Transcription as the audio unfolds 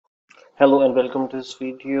Hello and welcome to this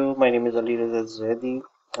video. My name is Ali Reza Zaidi.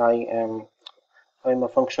 I'm a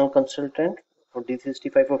functional consultant for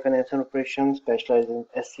D365 for Finance and Operations, specialized in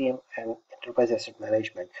SCM and Enterprise Asset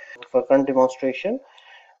Management. For current demonstration,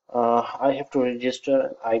 I have to register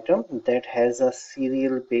an item that has a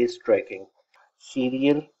serial-based tracking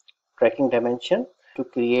dimension to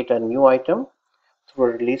create a new item through a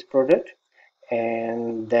release product,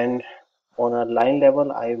 and then on a line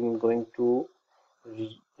level, I'm going to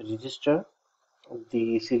register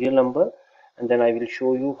the serial number, and then I will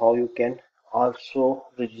show you how you can also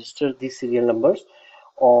register the serial numbers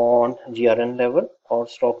on GRN level or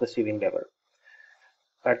stock receiving level.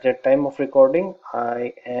 At the time of recording,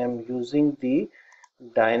 I am using the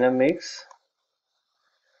Dynamics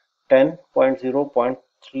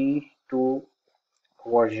 10.0.32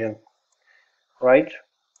 version, right?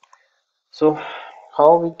 So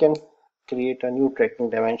how we can create a new tracking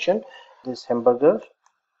dimension? This hamburger,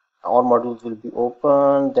 all modules will be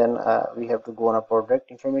open. Then we have to go on a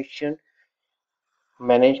product information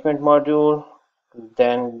management module,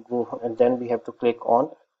 then we have to click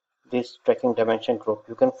on this tracking dimension group.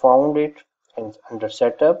 You can find it under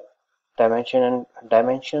setup, dimension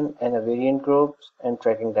and a variant groups and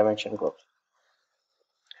tracking dimension groups.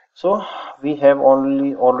 So we have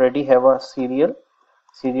already have a serial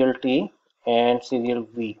T and serial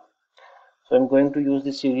V. So I'm going to use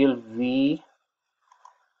the serial V,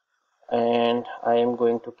 and I am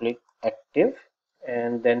going to click active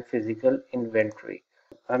and then physical inventory.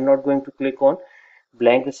 I'm not going to click on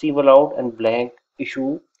blank receive allowed and blank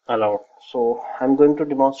issue allowed. So I'm going to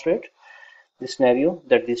demonstrate the scenario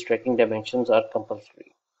that these tracking dimensions are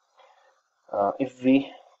compulsory. If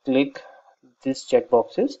we click these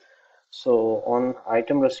checkboxes, so on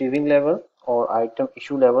item receiving level or item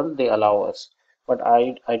issue level, they allow us, but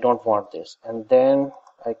I don't want this. And then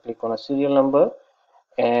I click on a serial number,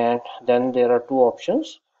 and then there are two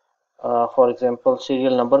options. For example,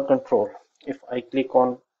 serial number control. If I click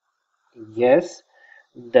on yes,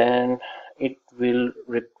 then it will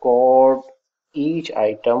record each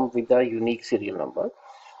item with a unique serial number,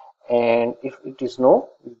 and if it is no,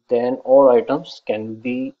 then all items can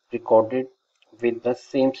be recorded with the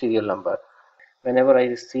same serial number. Whenever I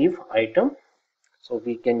receive item, so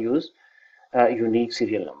we can use a unique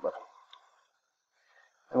serial number.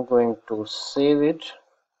 I'm going to save it,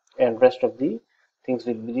 and rest of the things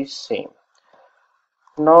will be the same.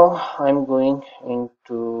 Now I'm going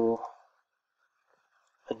into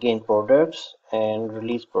again products and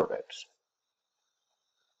release products.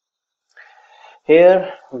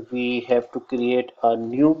 Here we have to create a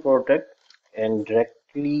new product and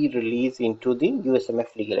directly release into the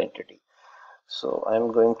USMF legal entity. So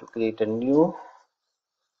I'm going to create a new,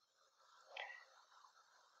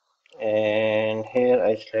 and here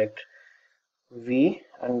I select V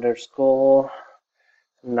underscore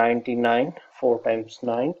 99 4 times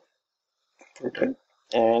 9,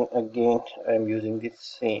 and again I'm using the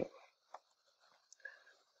same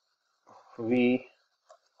V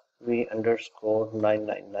underscore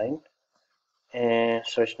 999, and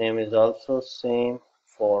search name is also same.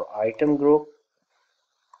 For item group,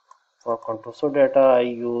 for control data, I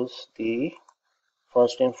use the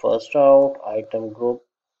first in first out. Item group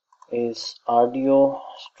is RDO.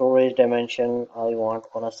 Storage dimension I want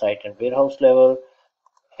on a site and warehouse level,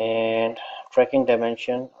 and tracking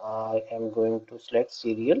dimension I am going to select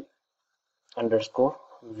serial underscore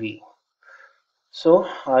V. So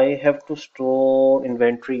I have to store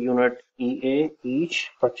inventory unit EA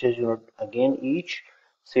each, purchase unit again each,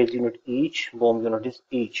 sales unit each, BOM unit is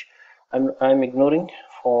each. I'm ignoring,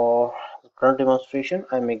 for the current demonstration,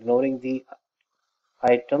 I'm ignoring the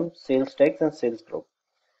item sales tax and sales group.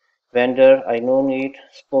 Vendor I no need.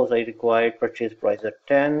 Suppose I require purchase price at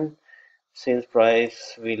 10, sales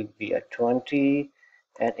price will be at 20,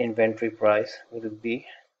 and inventory price will be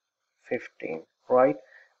 15, right?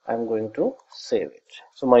 I'm going to save it.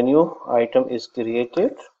 So my new item is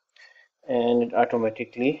created, and it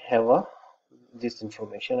automatically have this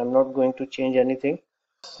information. I'm not going to change anything.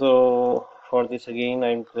 So for this again,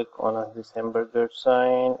 I click on this hamburger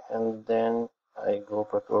sign, and then I go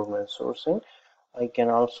procurement sourcing. I can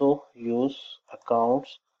also use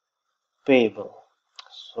accounts payable.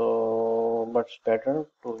 So but it's better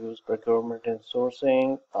to use procurement and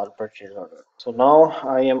sourcing or purchase order. So now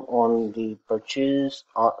I am on the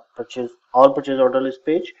all purchase order list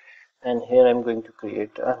page, and here I'm going to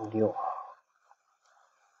create a new,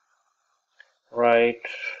 right?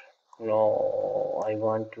 No, I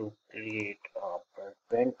want to create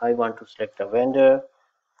I want to select a vendor.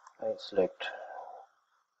 I select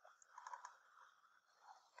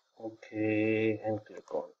okay and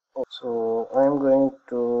click on. So I'm going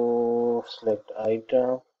to select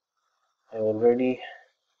item. I already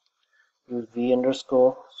use V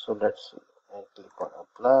underscore, so let's see. I click on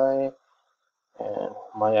apply, and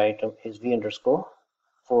my item is V underscore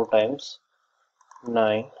 4 times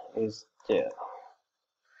 9 is there.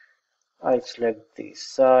 I select the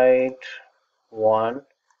site 1,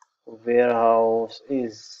 warehouse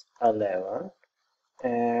is 11,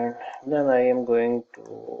 and then I am going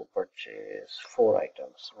to purchase 4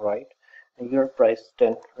 items, right? And your price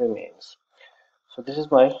 10 remains. So this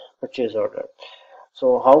is my purchase order.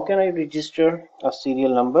 So how can I register a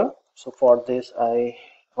serial number? So for this,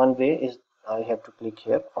 one way is I have to click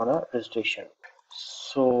here on a registration.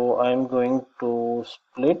 So I'm going to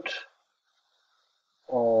split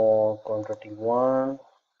quantity 1,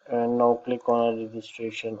 and now click on a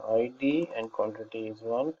registration ID, and quantity is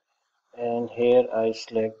 1, and here I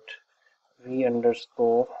select v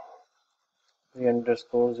underscore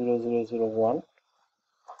 0001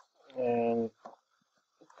 and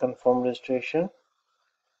confirm registration,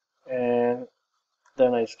 and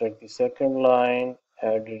then I select the second line,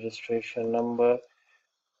 add registration number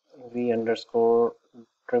v underscore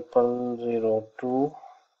 0002,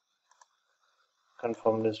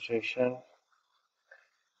 confirm registration,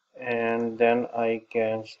 and then I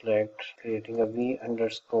can select creating a v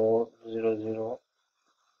underscore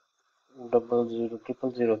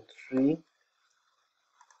 00000003.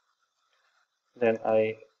 Then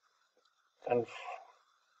I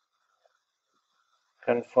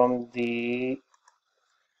confirm the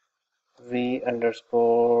v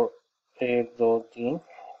underscore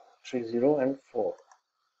 82330 and 4.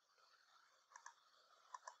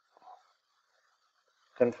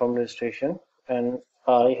 Confirm registration, and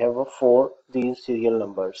I have a 4 these serial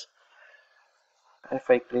numbers. If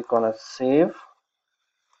I click on a save,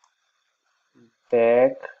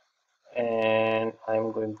 back, and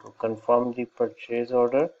I'm going to confirm the purchase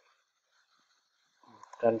order,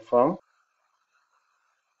 confirm.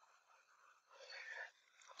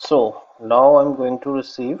 So now I'm going to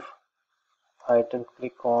receive item,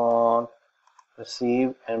 click on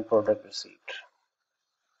receive and product receipt.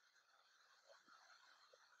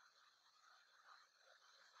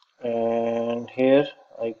 And here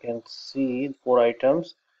I can see 4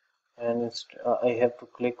 items, and I have to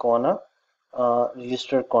click on a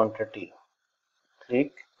register quantity.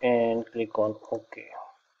 Click and click on OK.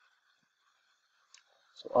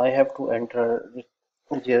 So I have to enter the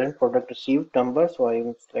GRN product received number, so I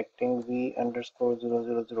am selecting v underscore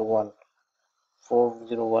 0001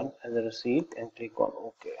 401 as a receipt and click on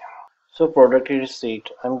OK. So product receipt,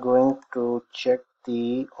 I'm going to check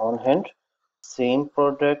the on hand, same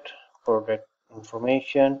product, product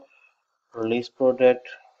information, release product.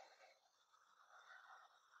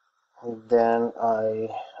 Then I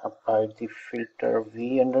apply the filter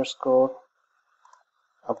v underscore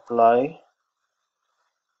apply,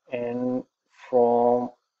 and from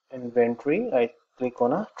inventory I click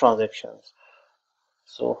on a transactions.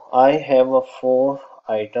 So I have a 4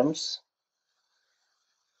 items,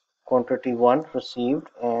 quantity 1 received,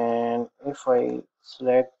 and if I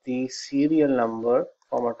select the serial number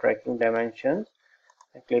from a tracking dimensions,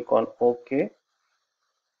 I click on OK,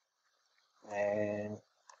 and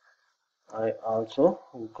I also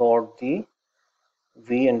got the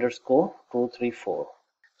v underscore 234.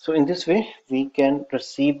 So in this way we can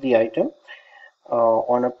receive the item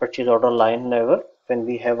on a purchase order line level when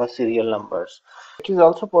we have a serial numbers. It is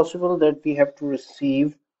also possible that we have to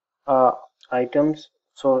receive items,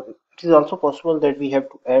 so it is also possible that we have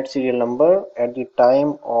to add serial number at the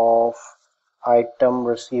time of item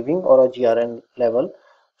receiving or a GRN level.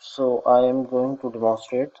 So I am going to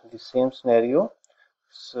demonstrate the same scenario.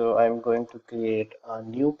 So I am going to create a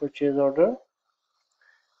new purchase order,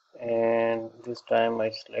 and this time I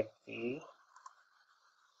select the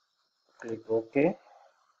click OK.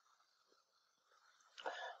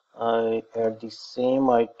 I add the same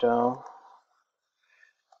item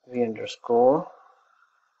v underscore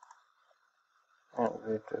and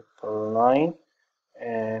v999,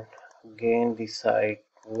 and again the site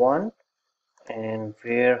 1 and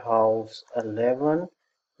warehouse 11.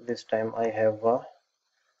 This time I have a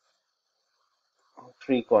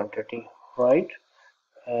 3 quantity, right?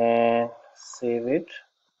 And save it,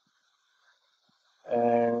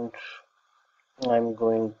 and I'm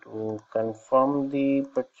going to confirm the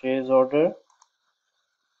purchase order.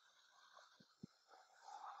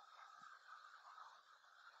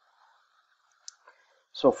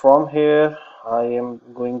 So from here I am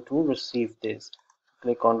going to receive this.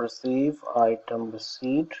 Click on receive item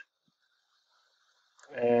receipt,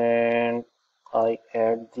 and I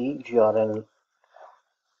add the GRN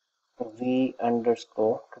v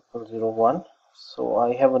underscore 0001 So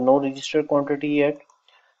I have a no registered quantity yet,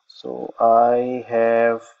 so I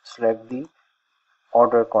have select the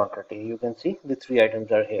order quantity. You can see the three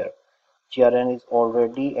items are here. GRN is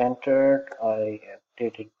already entered. I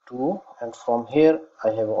update it to, and from here I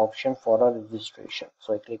have an option for a registration.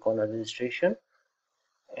 So I click on a registration,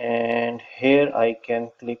 and here I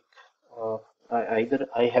can click. Either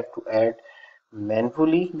I have to add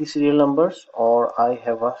manually the serial numbers, or I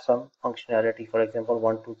have some functionality. For example,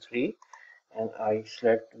 123, and I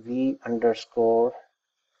select v underscore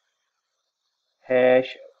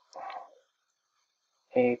hash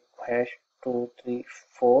 8 hash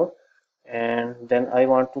 234, and then I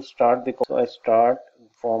want to start, because so I start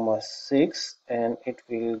from a 6 and it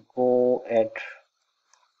will go at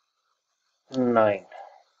 9,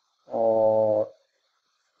 or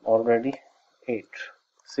already 8,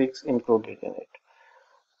 6 included in it.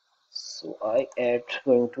 So I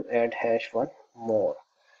going to add hash 1 more.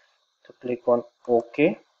 So click on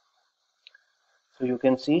OK. So you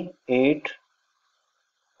can see 8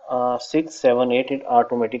 6 7 8 it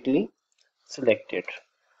automatically selected.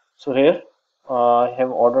 So here I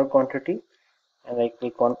have order quantity, and I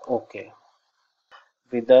click on OK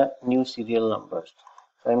with the new serial numbers.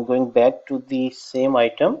 So I'm going back to the same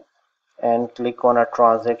item and click on a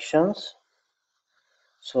transactions.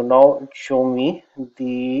 So now it show me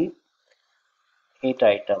the 8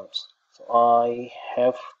 items. So I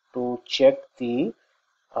have to check the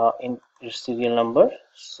in serial number.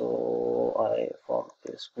 So I from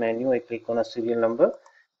this menu I click on a serial number,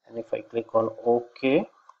 and if I click on OK,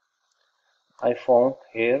 I found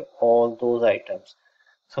here all those items.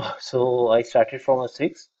 So I started from a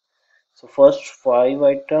 6. So first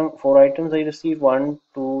 4 items I received, 1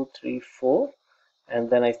 2 3 4, and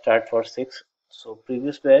then I start for 6. So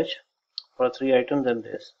previous batch for 3 items, and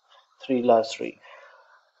this last 3.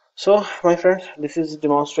 So my friends, this is a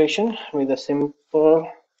demonstration with a simple.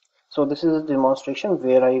 So this is a demonstration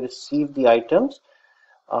where I receive the items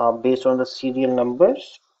based on the serial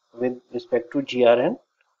numbers with respect to GRN,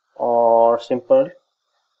 or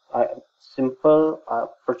uh, simple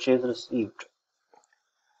purchase received.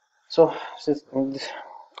 So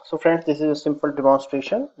friends, this is a simple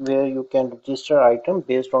demonstration where you can register item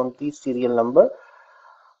based on the serial number,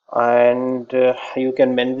 and you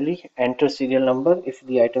can manually enter serial number if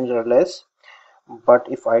the items are less. But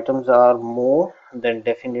if items are more, then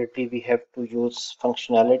definitely we have to use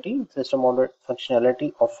system order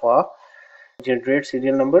functionality of generate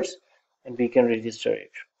serial numbers, and we can register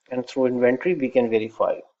it, and through inventory we can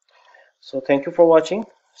verify. So thank you for watching.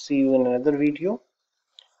 See you in another video.